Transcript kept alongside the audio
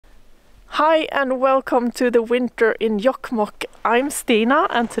Hi and welcome to the winter in Jokkmokk. I'm Stina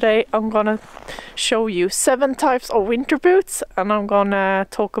and today I'm gonna show you 7 types of winter boots, and I'm gonna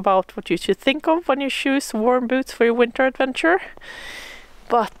talk about what you should think of when you choose warm boots for your winter adventure.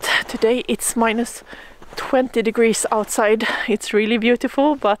 But today it's minus 20 degrees outside. It's really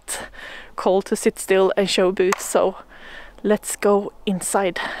beautiful but cold to sit still and show boots, so let's go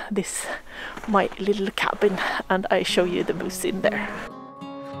inside this my little cabin and I show you the boots in there.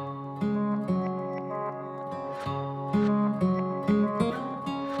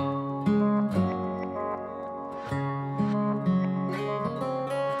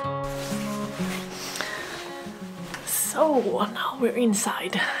 So now we're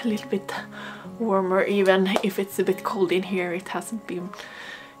inside, a little bit warmer, even if it's a bit cold in here. It hasn't been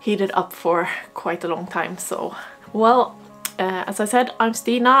heated up for quite a long time. So, well, as I said, I'm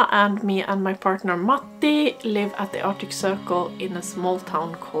Stina, and me and my partner Matti live at the Arctic Circle in a small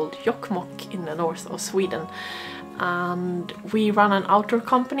town called Jokkmokk in the north of Sweden. And we run an outdoor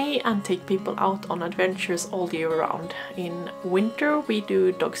company and take people out on adventures all year round. In winter we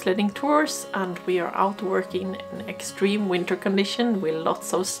do dog sledding tours, and we are out working in extreme winter condition with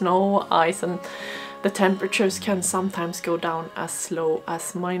lots of snow, ice, and the temperatures can sometimes go down as low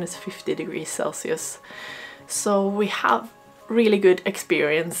as minus 50 degrees Celsius. So we have really good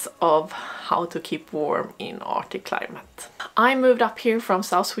experience of how to keep warm in Arctic climate. I moved up here from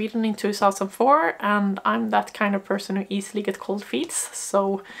South Sweden in 2004, and I'm that kind of person who easily get cold feet.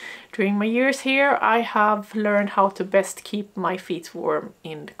 So during my years here I have learned how to best keep my feet warm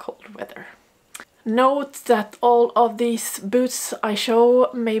in the cold weather. Note that all of these boots I show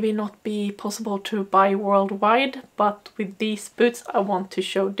maybe not be possible to buy worldwide, but with these boots I want to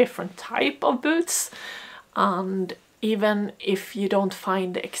show different type of boots, and even if you don't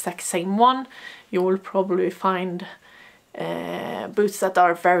find the exact same one, you will probably find boots that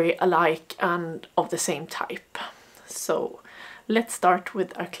are very alike and of the same type. So let's start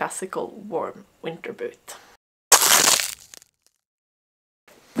with a classical warm winter boot.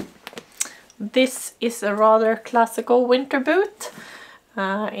 This is a rather classical winter boot.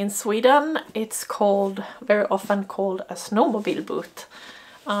 In Sweden it's very often called a snowmobile boot.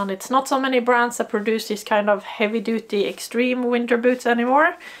 And it's not so many brands that produce this kind of heavy-duty extreme winter boots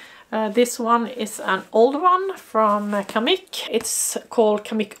anymore. This one is an old one from JOKKMOKK. It's called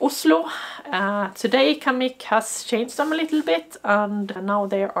JOKKMOKK Oslo. Today JOKKMOKK has changed them a little bit, and now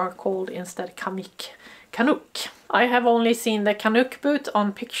they are called instead JOKKMOKK Canoe. I have only seen the Canoe boot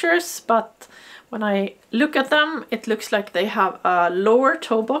on pictures, but when I look at them it looks like they have a lower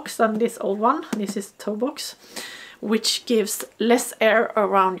toe box than this old one. This is the toe box, which gives less air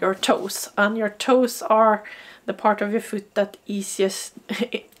around your toes, and your toes are the part of your foot that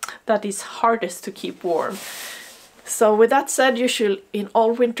is hardest to keep warm. So with that said, you should in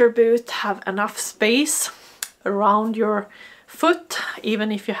all winter boots have enough space around your foot,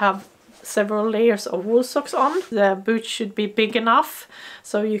 even if you have several layers of wool socks on. The boot should be big enough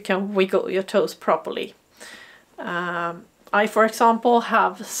so you can wiggle your toes properly. I, for example,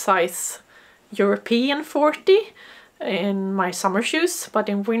 have size European 40 in my summer shoes, but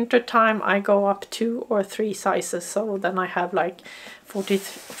in winter time I go up 2 or 3 sizes, so then I have like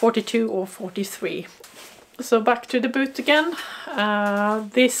 42 or 43. So back to the boot again.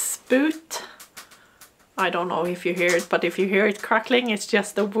 This boot, I don't know if you hear it, but if you hear it crackling, it's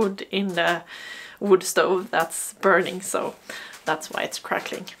just the wood in the wood stove that's burning, so that's why it's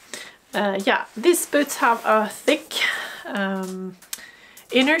crackling. Yeah, these boots have a thick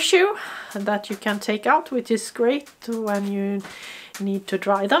inner shoe that you can take out, which is great when you need to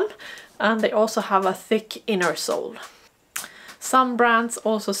dry them, and they also have a thick inner sole. Some brands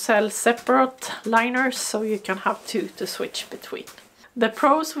also sell separate liners, so you can have 2 to switch between. The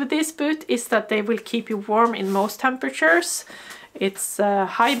pros with this boot is that they will keep you warm in most temperatures. It's a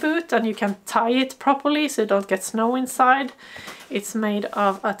high boot and you can tie it properly so you don't get snow inside. It's made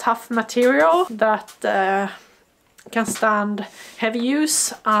of a tough material that can stand heavy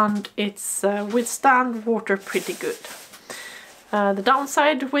use, and it's withstand water pretty good. The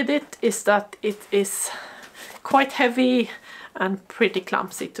downside with it is that it is quite heavy and pretty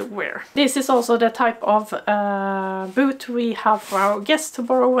clumsy to wear. This is also the type of boot we have for our guests to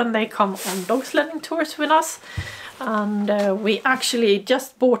borrow when they come on dog sledding tours with us. And we actually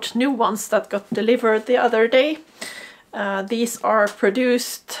just bought new ones that got delivered the other day. These are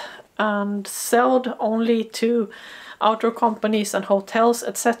produced and sold only to outdoor companies and hotels,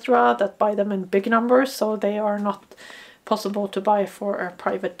 etc., that buy them in big numbers, so they are not possible to buy for a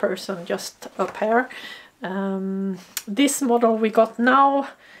private person, just a pair. This model we got now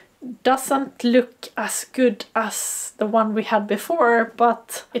Doesn't look as good as the one we had before,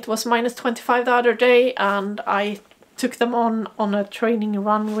 but it was -25 the other day and I took them on a training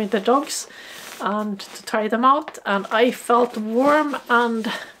run with the dogs and to try them out, and I felt warm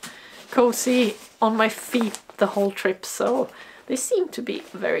and cozy on my feet the whole trip, so they seem to be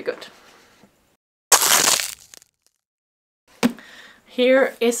very good.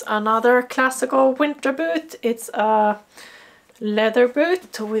 Here is another classical winter boot. It's a leather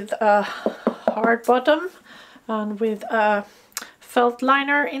boot with a hard bottom and with a felt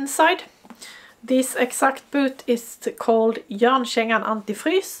liner inside. This exact boot is called Jörnkängan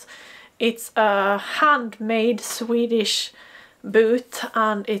Antifrys. It's a handmade Swedish boot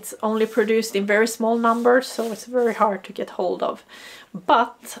and it's only produced in very small numbers, so it's very hard to get hold of.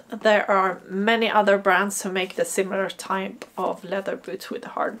 But there are many other brands who make the similar type of leather boots with a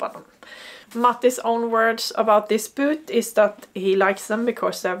hard bottom. Mattis' own words about this boot is that he likes them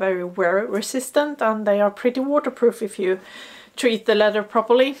because they're very wear resistant and they are pretty waterproof if you treat the leather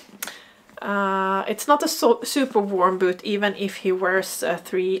properly. It's not a super warm boot even if he wears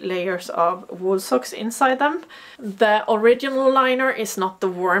 3 layers of wool socks inside them. The original liner is not the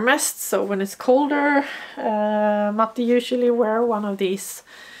warmest, so when it's colder, Matti usually wear one of these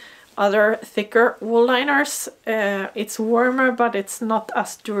other thicker wool liners. It's warmer, but it's not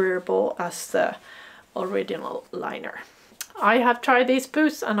as durable as the original liner. I have tried these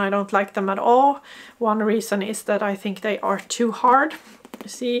boots and I don't like them at all. One reason is that I think they are too hard. You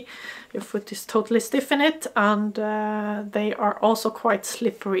see, your foot is totally stiff in it, and they are also quite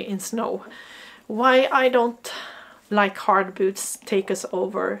slippery in snow. Why I don't like hard boots take us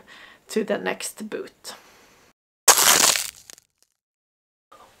over to the next boot.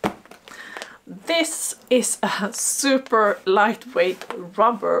 This is a super lightweight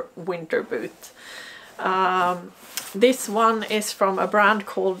rubber winter boot. This one is from a brand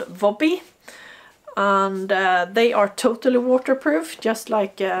called Vobby, and they are totally waterproof, just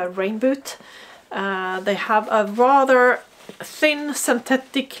like a rain boot. They have a rather thin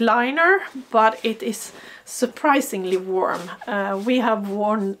synthetic liner, but it is surprisingly warm. We have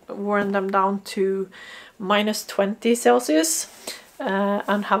worn them down to -20 Celsius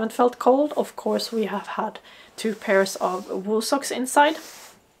and haven't felt cold. Of course, we have had 2 pairs of wool socks inside,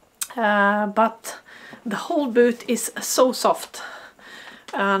 but the whole boot is so soft.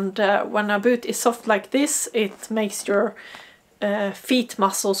 And when a boot is soft like this, it makes your feet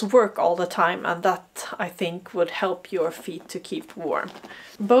muscles work all the time, and that I think would help your feet to keep warm.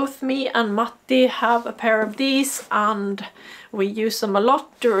 Both me and Matti have a pair of these and we use them a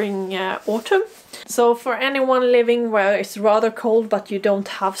lot during autumn. So for anyone living where it's rather cold but you don't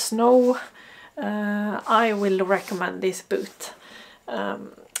have snow, I will recommend this boot.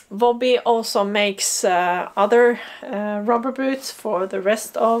 Vobby also makes other rubber boots for the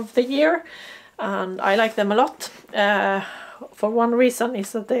rest of the year, and I like them a lot. For one reason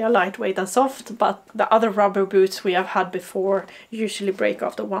is that they are lightweight and soft, but the other rubber boots we have had before usually break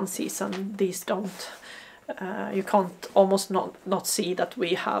after one season. These don't. You can't almost not see that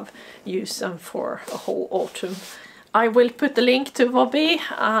we have used them for a whole autumn. I will put the link to Vobby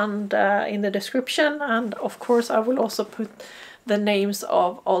and in the description, and of course I will also put the names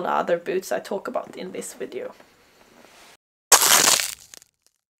of all the other boots I talk about in this video.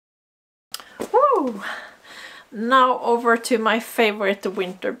 Woo! Now over to my favorite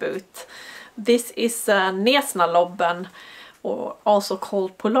winter boot. This is Nesnalobben, or also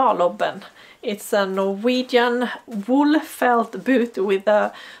called Polarlobben. It's a Norwegian wool felt boot with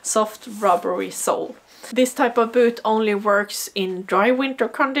a soft rubbery sole. This type of boot only works in dry winter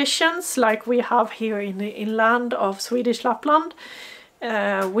conditions like we have here in the inland of Swedish Lapland.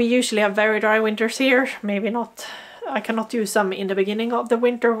 We usually have very dry winters here. Maybe not, I cannot use them in the beginning of the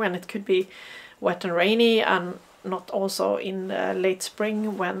winter when it could be wet and rainy, and not also in late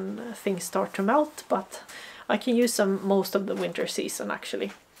spring when things start to melt, but I can use them most of the winter season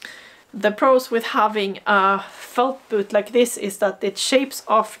actually. The pros with having a felt boot like this is that it shapes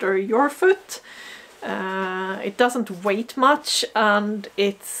after your foot. It doesn't weight much, and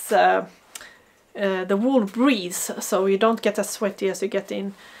it's the wool breathes, so you don't get as sweaty as you get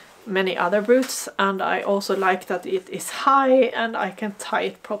in many other boots. And I also like that it is high and I can tie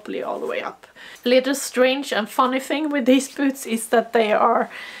it properly all the way up. Little strange and funny thing with these boots is that they are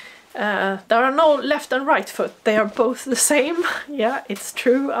there are no left and right foot. They are both the same. Yeah, it's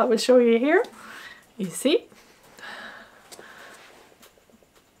true. I will show you here. You see?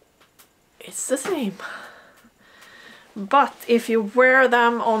 It's the same. But if you wear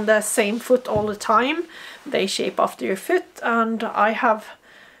them on the same foot all the time, they shape after your foot, and I have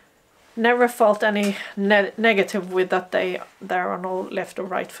never felt any negative with that there are no left or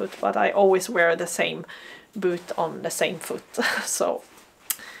right foot, but I always wear the same boot on the same foot. So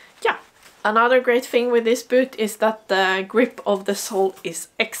yeah. Another great thing with this boot is that the grip of the sole is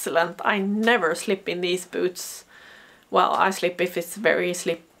excellent. I never slip in these boots. Well, I slip if it's very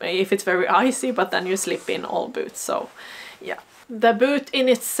icy, but then you slip in all boots. So yeah. The boot in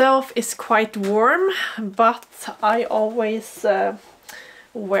itself is quite warm, but I always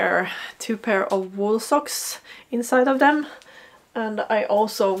wear 2 pair of wool socks inside of them, and I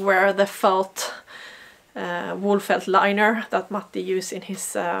also wear the felt wool felt liner that Matti used in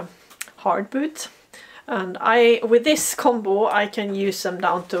his hard boot. And with this combo I can use them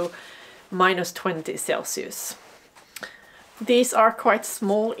down to -20 Celsius. These are quite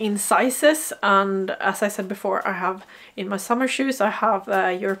small in sizes, and as I said before, I have in my summer shoes I have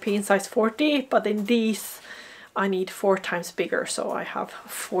European size 40, but in these I need 4 times bigger, so I have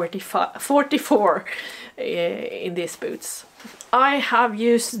 44 in these boots. I have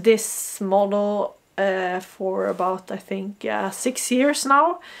used this model for about, I think, 6 years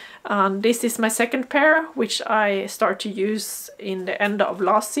now, and this is my second pair, which I start to use in the end of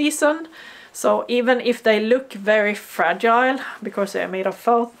last season. So even if they look very fragile because they are made of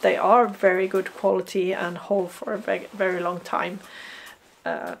felt, they are very good quality and hold for a very long time,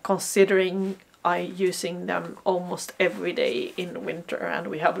 considering I using them almost every day in winter, and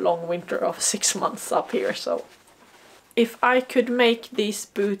we have long winter of 6 months up here. So if I could make these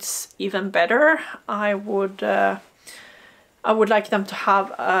boots even better, I would like them to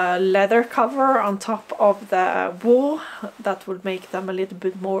have a leather cover on top of the wool. That would make them a little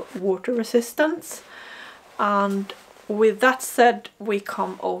bit more water resistant. And with that said, we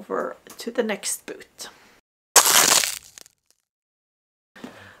come over to the next boot.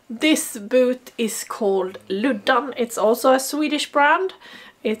 This boot is called Luddan. It's also a Swedish brand.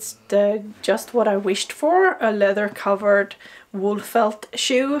 It's just what I wished for, a leather covered wool felt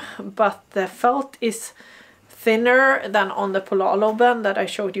shoe, but the felt is thinner than on the Polarloben that I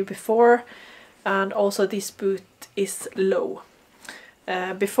showed you before, and also this boot is low.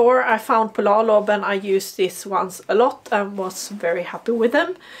 Before I found Polarloben, I used these ones a lot and was very happy with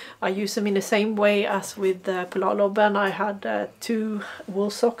them. I use them in the same way as with the Polarloben. I had 2 wool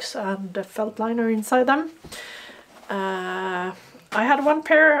socks and a felt liner inside them. I had 1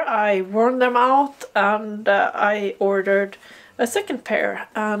 pair, I worn them out, and I ordered a second pair,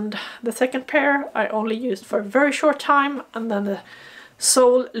 and the second pair I only used for a very short time, and then the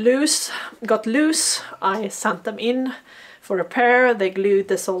sole got loose. I sent them in for repair, they glued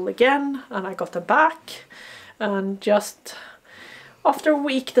the sole again, and I got them back, and just after a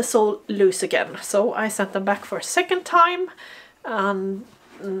week the sole loose again. So I sent them back for a second time, and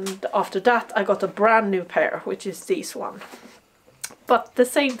after that I got a brand new pair, which is this one. But the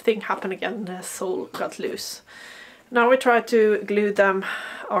same thing happened again, the sole got loose. Now we try to glue them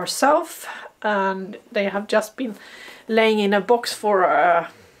ourselves, and they have just been laying in a box for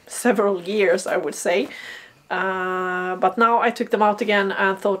several years, I would say. But now I took them out again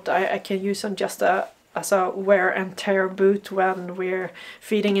and thought I can use them just as a wear and tear boot when we're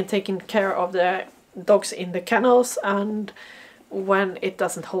feeding and taking care of the dogs in the kennels, and when it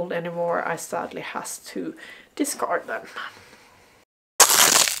doesn't hold anymore I sadly has to discard them.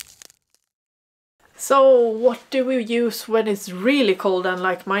 So what do we use when it's really cold and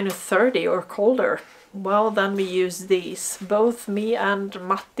like -30 or colder? Well, then we use these. Both me and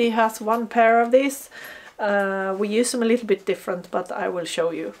Matti has 1 pair of these. We use them a little bit different, but I will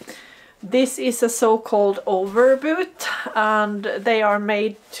show you. This is a so-called over boot, and they are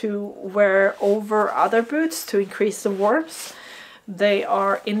made to wear over other boots to increase the warmth. They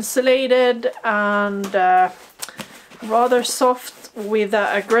are insulated and rather soft with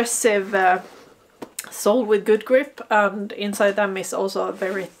an aggressive sole with good grip, and inside them is also a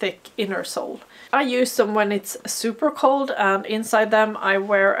very thick inner sole. I use them when it's super cold, and inside them I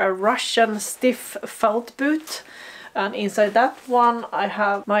wear a Russian stiff felt boot, and inside that one I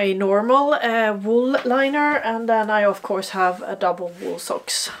have my normal wool liner, and then I of course have a double wool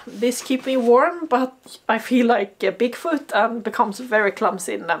socks. This keep me warm, but I feel like a Bigfoot and becomes very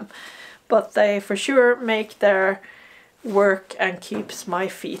clumsy in them. But they for sure make their work and keeps my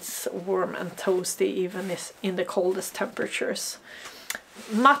feet warm and toasty even in the coldest temperatures.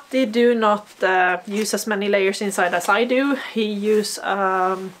 Matti do not use as many layers inside as I do. He uses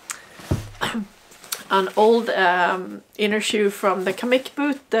an old inner shoe from the Jokkmokk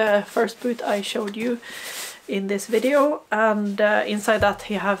boot, the first boot I showed you in this video, and inside that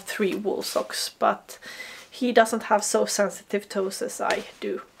he have 3 wool socks, but he doesn't have so sensitive toes as I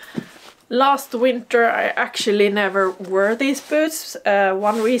do. Last winter I actually never wore these boots.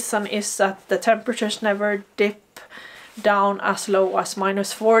 One reason is that the temperatures never dip down as low as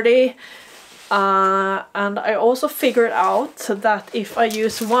 -40. And I also figured out that if I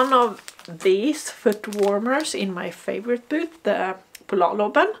use one of these foot warmers in my favorite boot, the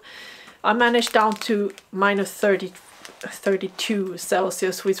Polarlobben, I managed down to -32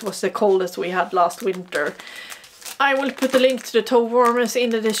 Celsius, which was the coldest we had last winter. I will put a link to the toe warmers in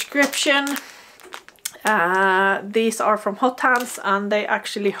the description. These are from Hot Hands and they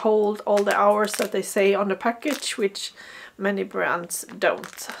actually hold all the hours that they say on the package, which many brands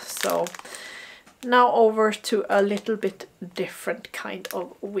don't. So now over to a little bit different kind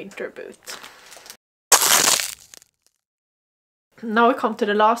of winter boot. Now we come to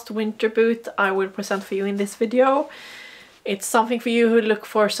the last winter boot I will present for you in this video. It's something for you who look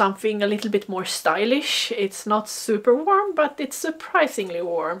for something a little bit more stylish. It's not super warm, but it's surprisingly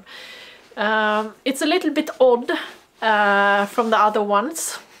warm. It's a little bit odd from the other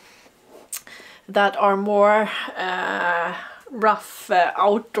ones that are more rough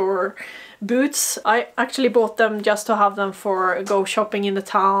outdoor boots. I actually bought them just to have them for go shopping in the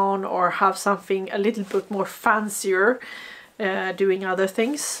town or have something a little bit more fancier doing other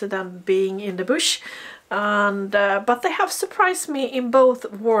things than being in the bush. And but they have surprised me in both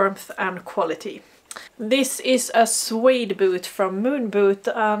warmth and quality. This is a suede boot from Moon Boot,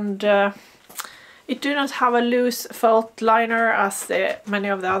 and it do not have a loose felt liner as many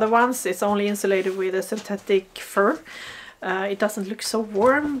of the other ones. It's only insulated with a synthetic fur. It doesn't look so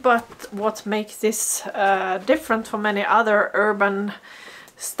warm, but what makes this different from many other urban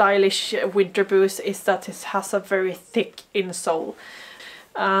stylish winter boots is that it has a very thick insole.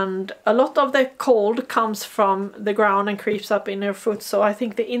 And a lot of the cold comes from the ground and creeps up in your foot, so I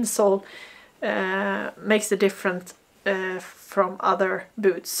think the insole makes the difference from other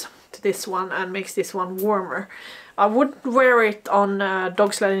boots to this one and makes this one warmer. I wouldn't wear it on a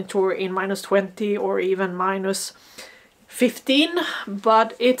dog sledding tour in -20 or even -15,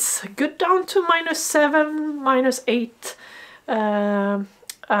 but it's good down to -7, -8.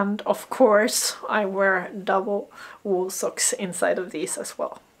 And of course I wear double wool socks inside of these as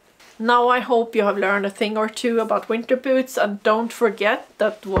well. Now I hope you have learned a thing or two about winter boots, and don't forget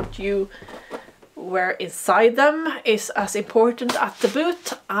that what you wear inside them is as important as the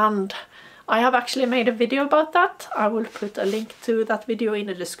boot, and I have actually made a video about that. I will put a link to that video in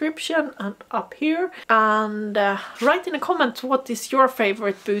the description and up here. And write in a comment what is your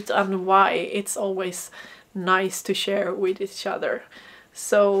favorite boot and why. It's always nice to share with each other.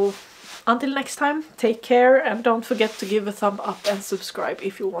 So until next time, take care, and don't forget to give a thumb up and subscribe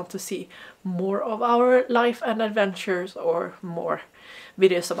if you want to see more of our life and adventures or more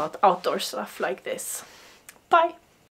videos about outdoor stuff like this. Bye!